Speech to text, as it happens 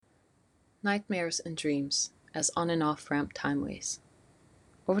Nightmares and dreams as on and off ramp timeways.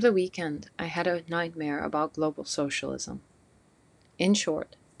 Over the weekend, I had a nightmare about global socialism. In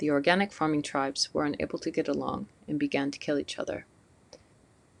short, the organic farming tribes were unable to get along and began to kill each other.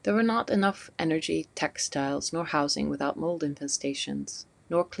 There were not enough energy, textiles, nor housing without mold infestations,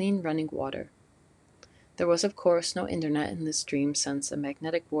 nor clean running water. There was, of course, no internet in this dream since a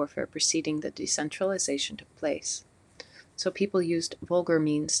magnetic warfare preceding the decentralization took place, so people used vulgar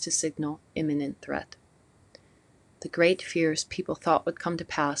means to signal imminent threat. The great fears people thought would come to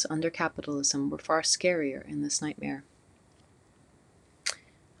pass under capitalism were far scarier in this nightmare.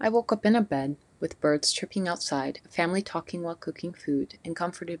 I woke up in a bed, with birds chirping outside, a family talking while cooking food, and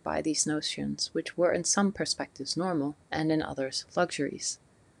comforted by these notions, which were in some perspectives normal, and in others luxuries.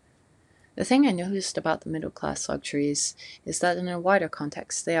 The thing I noticed about the middle class luxuries is that in a wider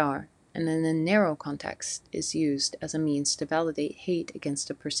context they are, and in a narrow context is used as a means to validate hate against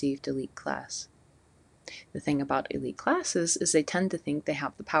a perceived elite class. The thing about elite classes is they tend to think they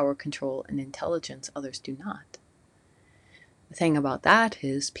have the power, control, and intelligence others do not. The thing about that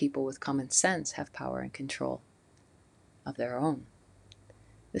is people with common sense have power and control of their own.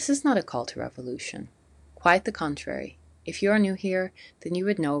 This is not a call to revolution. Quite the contrary. If you are new here, then you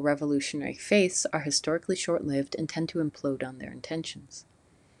would know revolutionary faiths are historically short-lived and tend to implode on their intentions.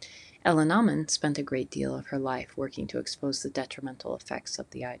 Ellen Aman spent a great deal of her life working to expose the detrimental effects of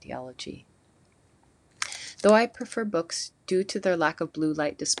the ideology. Though I prefer books due to their lack of blue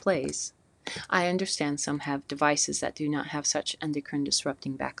light displays, I understand some have devices that do not have such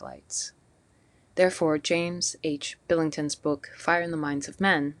endocrine-disrupting backlights. Therefore, James H. Billington's book, Fire in the Minds of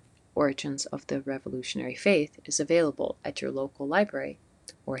Men, Origins of the Revolutionary Faith, is available at your local library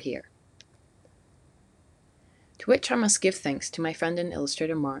or here. To which I must give thanks to my friend and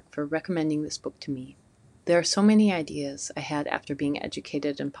illustrator Mark for recommending this book to me. There are so many ideas I had after being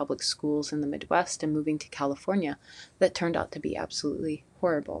educated in public schools in the Midwest and moving to California that turned out to be absolutely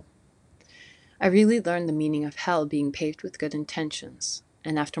horrible. I really learned the meaning of hell being paved with good intentions,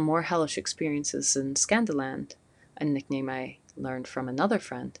 and after more hellish experiences in Scandaland, a nickname I learned from another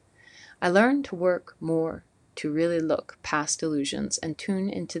friend, I learned to work more to really look past illusions and tune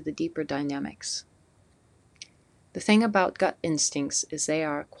into the deeper dynamics. The thing about gut instincts is they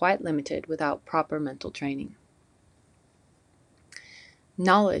are quite limited without proper mental training.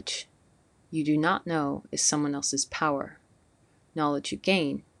 Knowledge you do not know is someone else's power. Knowledge you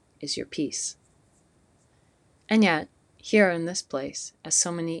gain is your peace. And yet, here in this place, as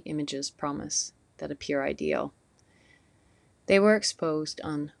so many images promise that appear ideal, they were exposed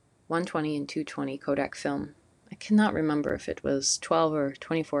on 120 and 220 Kodak film. I cannot remember if it was 12 or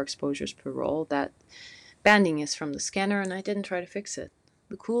 24 exposures per roll. That banding is from the scanner and I didn't try to fix it.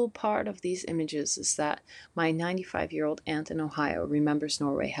 The cool part of these images is that my 95-year-old aunt in Ohio remembers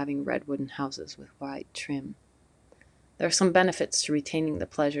Norway having red wooden houses with white trim. There are some benefits to retaining the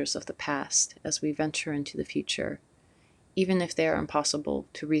pleasures of the past as we venture into the future, even if they are impossible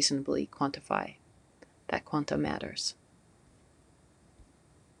to reasonably quantify. That quanta matters.